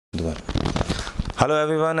Hello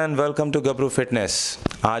everyone and welcome to Gabru fitness.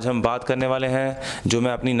 आज हम बात करने वाले हैं जो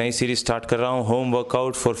मैं अपनी नई सीरीज स्टार्ट कर रहा हूं, home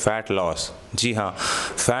workout for fat loss. जी हाँ,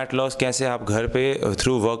 फैट लॉस कैसे आप घर पे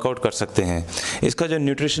थ्रू वर्कआउट कर सकते हैं। इसका जो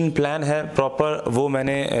न्यूट्रिशन प्लान है प्रॉपर, वो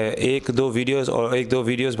मैंने एक दो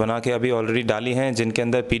वीडियोस बना के अभी ऑलरेडी डाली हैं, जिनके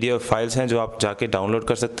अंदर पीडीएफ फाइल्स हैं जो आप जाके डाउनलोड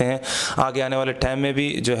कर सकते हैं। आगे आने वाले टाइम में भी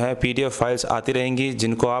जो है पीडीएफ फाइल्स आती रहेंगी,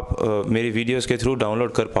 जिनको आप मेरी वीडियोस के थ्रू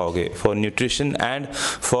डाउनलोड कर पाओगे for nutrition and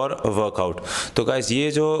for workout. तो गाइस,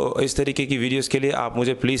 ये जो इस तरीके की वीडियोस के लिए आप मुझे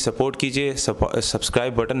प्लीज़ सपोर्ट कीजिए।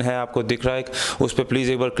 सब्सक्राइब बटन है आपको दिख रहा है, उस पर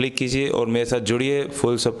प्लीज़ एक बार क्लिक कीजिए और मेरे साथ जुड़िए,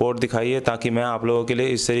 फुल सपोर्ट दिखाइए, ताकि मैं आप लोगों के लिए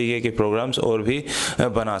इस तरीके के प्रोग्राम्स और भी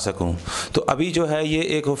बना सकूं। तो अभी जो है ये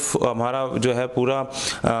एक हमारा जो है पूरा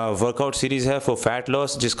वर्कआउट सीरीज़ है फॉर फैट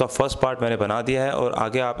लॉस, जिसका फर्स्ट पार्ट मैंने बना दिया है और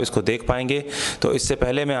आगे आप इसको देख पाएंगे। तो इससे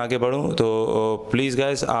पहले मैं आगे बढ़ूँ तो प्लीज़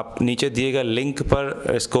गाइस, आप नीचे दिए गए लिंक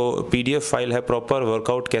पर इसको पीडीएफ फाइल है, प्रॉपर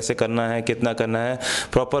वर्कआउट कैसे करना है, कितना करना है,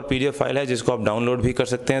 प्रॉपर पीडीएफ फाइल है जिसको आप डाउनलोड भी कर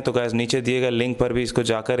सकते हैं। तो गाइस, नीचे दिए गए लिंक पर भी इसको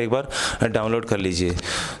जाकर एक बार डाउनलोड कर लीजिए।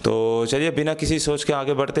 तो चलिए, बिना किसी सोच के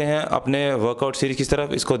आगे बढ़ते हैं अपने वर्कआउट सीरीज की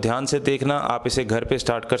तरफ। इसको ध्यान से देखना, आप इसे घर पे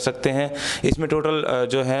स्टार्ट कर सकते हैं। इसमें टोटल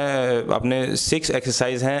जो है अपने 6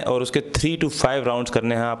 एक्सरसाइज हैं और उसके 3 to 5 राउंड्स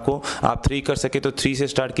करने हैं आपको। आप 3 कर सके तो 3 से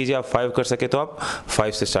स्टार्ट कीजिए, आप 5 कर सके तो आप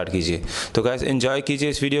 5 से स्टार्ट कीजिए। तो गाइस, एंजॉय कीजिए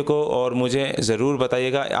इस वीडियो को और मुझे ज़रूर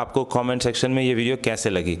बताइएगा आपको कमेंट सेक्शन में ये वीडियो कैसे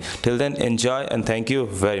लगी। Till then, enjoy and thank you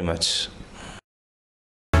very much.